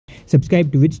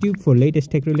Subscribe to Vids Tube for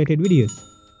latest tech related videos.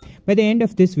 By the end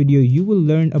of this video, you will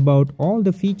learn about all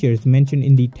the features mentioned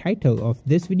in the title of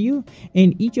this video,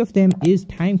 and each of them is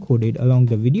time coded along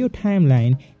the video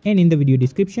timeline and in the video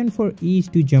description for ease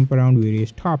to jump around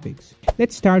various topics.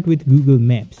 Let's start with Google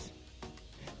Maps.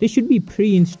 This should be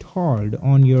pre-installed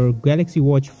on your Galaxy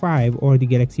Watch 5 or the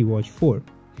Galaxy Watch 4.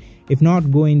 If not,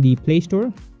 go in the Play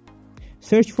Store,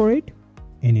 search for it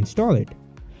and install it.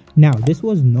 Now, this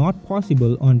was not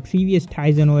possible on previous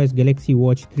Tizen OS Galaxy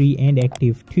Watch 3 and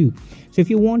Active 2. So if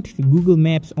you want Google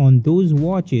Maps on those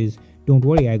watches, don't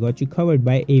worry, I got you covered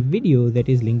by a video that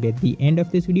is linked at the end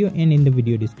of this video and in the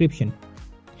video description.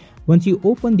 Once you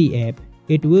open the app,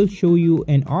 it will show you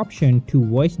an option to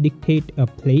voice dictate a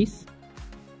place,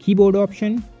 keyboard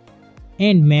option,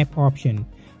 and map option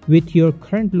with your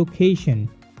current location.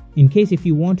 In case if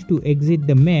you want to exit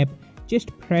the map,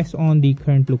 just press on the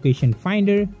current location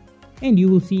finder and you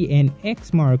will see an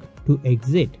X mark to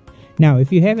exit. Now,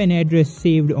 if you have an address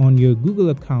saved on your Google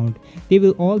account, they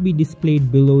will all be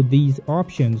displayed below these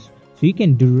options, so you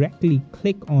can directly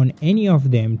click on any of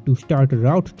them to start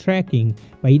route tracking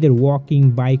by either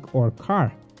walking, bike, or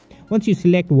car. Once you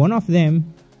select one of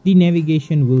them, the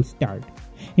navigation will start.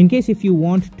 In case if you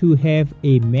want to have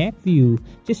a map view,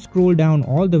 just scroll down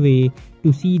all the way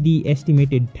to see the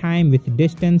estimated time with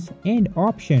distance and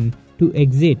option to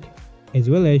exit, as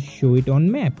well as show it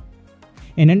on map.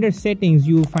 And under settings,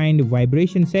 you will find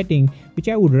vibration setting, which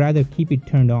I would rather keep it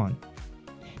turned on.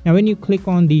 Now when you click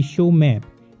on the show map,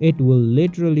 it will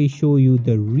literally show you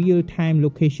the real-time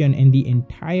location and the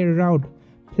entire route,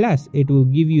 plus it will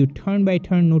give you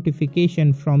turn-by-turn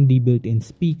notification from the built-in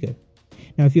speaker.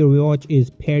 Now if your watch is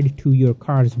paired to your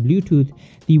car's Bluetooth,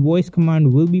 the voice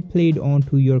command will be played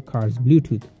onto your car's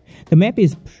Bluetooth. The map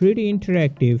is pretty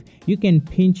interactive. You can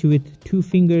pinch with 2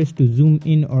 fingers to zoom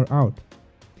in or out.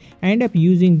 I end up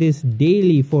using this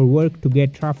daily for work to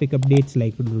get traffic updates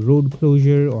like road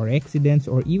closure or accidents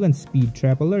or even speed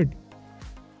trap alert.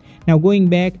 Now going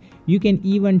back, you can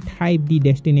even type the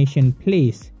destination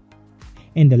place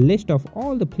and the list of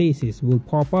all the places will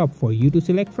pop up for you to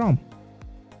select from.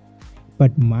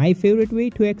 But my favorite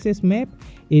way to access map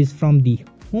is from the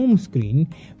home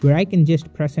screen, where I can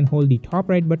just press and hold the top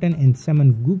right button and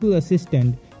summon Google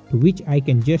Assistant, to which I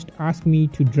can just ask me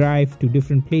to drive to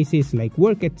different places like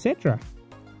work, etc.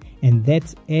 And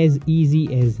that's as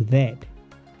easy as that.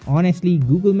 Honestly,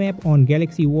 Google Map on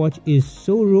Galaxy Watch is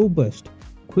so robust,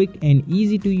 quick and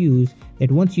easy to use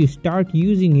that once you start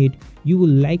using it, you will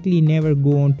likely never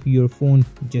go onto your phone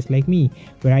just like me,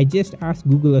 where I just ask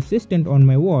Google Assistant on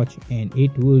my watch and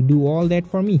it will do all that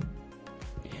for me.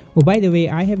 Oh, by the way,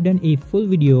 I have done a full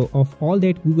video of all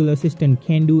that Google Assistant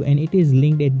can do and it is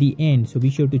linked at the end, so be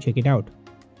sure to check it out.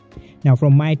 Now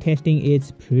from my testing,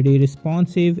 it's pretty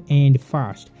responsive and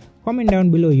fast. Comment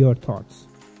down below your thoughts.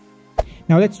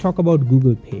 Now let's talk about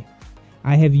Google Pay.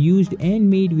 I have used and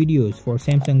made videos for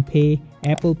Samsung Pay,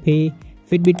 Apple Pay,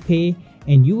 Fitbit Pay,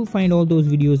 and you will find all those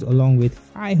videos along with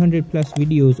 500 plus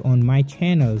videos on my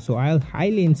channel, so I'll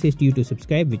highly insist you to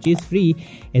subscribe, which is free,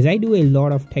 as I do a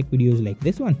lot of tech videos like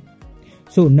this one.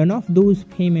 So none of those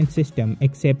payment system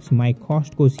accepts my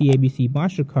Costco CIBC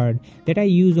MasterCard that I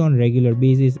use on regular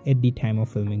basis at the time of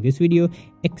filming this video,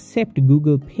 except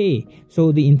Google Pay.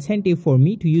 So the incentive for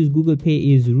me to use Google Pay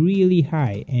is really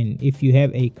high, and if you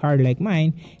have a card like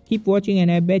mine, keep watching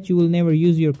and I bet you will never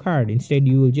use your card. Instead,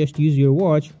 you will just use your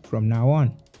watch from now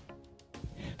on.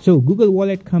 So Google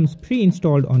Wallet comes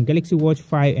pre-installed on Galaxy Watch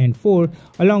 5 and 4,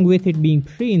 along with it being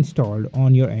pre-installed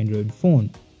on your Android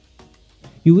phone.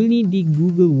 You will need the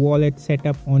Google Wallet set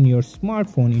up on your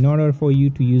smartphone in order for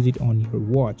you to use it on your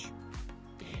watch.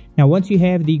 Now once you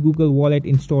have the Google Wallet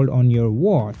installed on your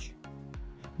watch,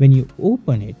 when you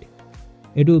open it,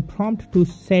 it will prompt to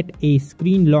set a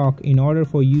screen lock in order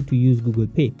for you to use Google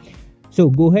Pay. So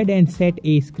go ahead and set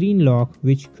a screen lock,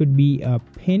 which could be a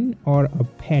pin or a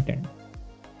pattern.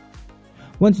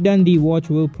 Once done, the watch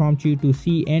will prompt you to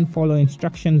see and follow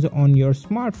instructions on your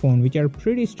smartphone, which are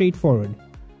pretty straightforward.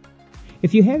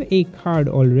 If you have a card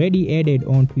already added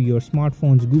onto your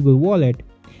smartphone's Google Wallet,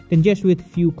 then just with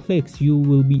few clicks you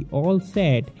will be all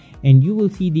set and you will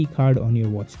see the card on your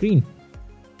watch screen.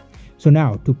 So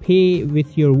now to pay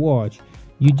with your watch,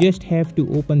 you just have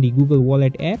to open the Google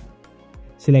Wallet app,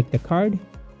 select the card,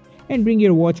 and bring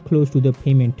your watch close to the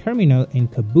payment terminal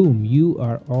and kaboom, you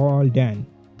are all done.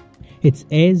 It's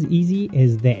as easy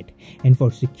as that, and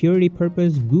for security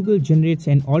purpose, Google generates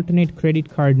an alternate credit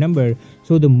card number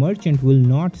so the merchant will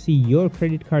not see your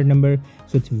credit card number,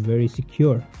 so it's very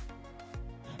secure.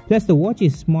 Plus, the watch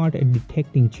is smart at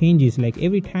detecting changes, like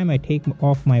every time I take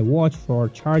off my watch for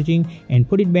charging and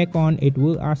put it back on, it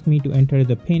will ask me to enter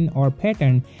the pin or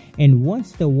pattern, and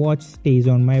once the watch stays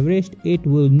on my wrist, it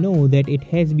will know that it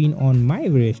has been on my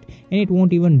wrist and it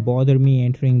won't even bother me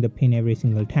entering the pin every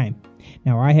single time.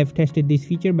 Now, I have tested this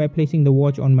feature by placing the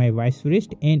watch on my wife's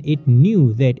wrist and it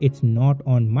knew that it's not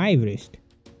on my wrist.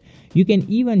 You can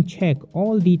even check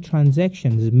all the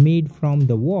transactions made from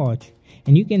the watch,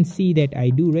 and you can see that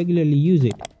I do regularly use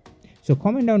it. So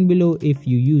comment down below if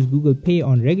you use Google Pay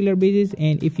on regular basis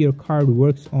and if your card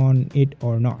works on it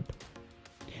or not.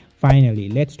 Finally,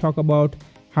 let's talk about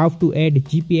how to add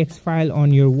GPX file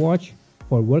on your watch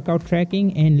for workout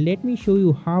tracking, and let me show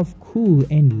you how cool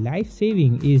and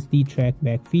life-saving is the track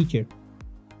back feature.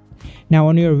 Now,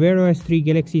 on your Wear OS 3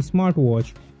 Galaxy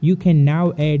smartwatch, you can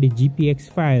now add GPX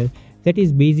file that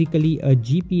is basically a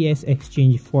GPS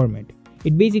exchange format.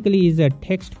 It basically is a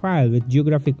text file with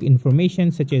geographic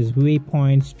information such as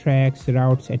waypoints, tracks,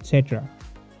 routes, etc.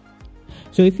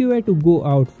 So if you were to go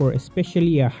out for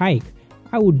especially a hike,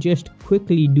 I would just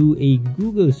quickly do a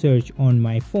Google search on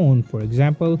my phone, for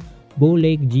example, Bow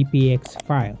Lake GPX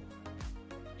file.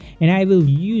 And I will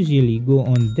usually go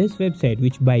on this website,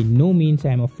 which by no means I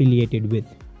am affiliated with.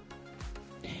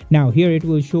 Now here it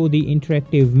will show the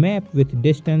interactive map with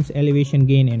distance, elevation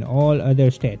gain and all other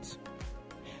stats.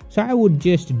 So I would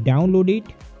just download it,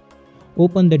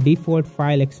 open the default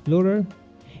file explorer,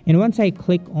 and once I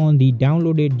click on the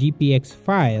downloaded GPX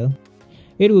file,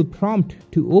 it will prompt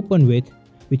to open with,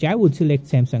 which I would select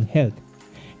Samsung Health.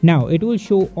 Now it will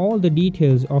show all the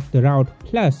details of the route,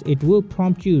 plus it will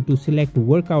prompt you to select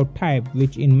workout type,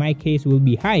 which in my case will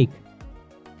be hike.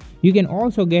 You can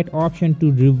also get option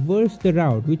to reverse the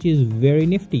route, which is very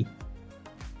nifty.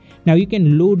 Now you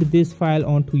can load this file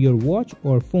onto your watch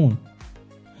or phone.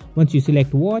 Once you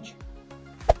select watch,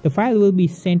 the file will be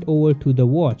sent over to the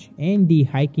watch and the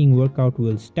hiking workout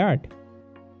will start.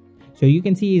 So you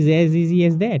can see it's as easy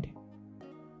as that.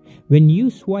 When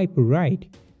you swipe right,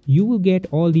 you will get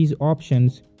all these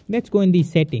options. Let's go in the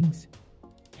settings.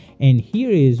 And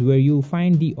here is where you'll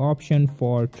find the option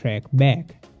for track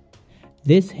back.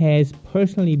 This has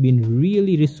personally been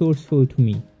really resourceful to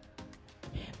me.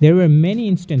 There were many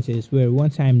instances where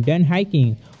once I'm done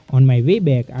hiking, on my way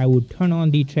back I would turn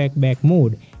on the track back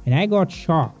mode, and I got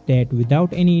shocked that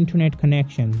without any internet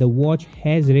connection, the watch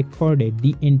has recorded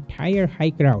the entire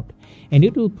hike route, and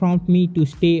it will prompt me to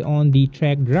stay on the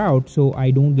tracked route so I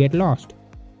don't get lost.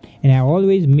 And I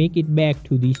always make it back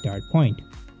to the start point.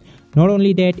 Not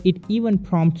only that, it even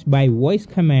prompts by voice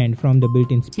command from the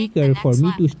built-in speaker for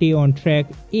me to stay on track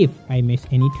if I miss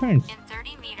any turns.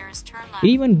 It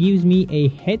even gives me a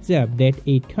heads up that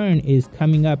a turn is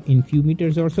coming up in few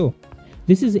meters or so.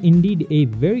 This is indeed a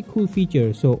very cool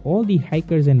feature, so all the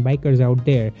hikers and bikers out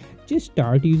there, just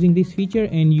start using this feature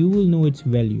and you will know its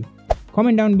value.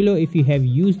 Comment down below if you have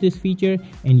used this feature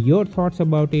and your thoughts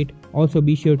about it. Also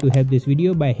be sure to help this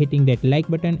video by hitting that like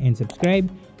button and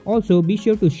subscribe. Also be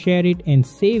sure to share it and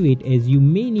save it, as you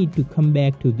may need to come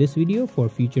back to this video for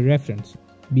future reference.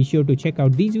 Be sure to check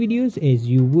out these videos as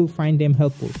you will find them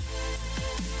helpful.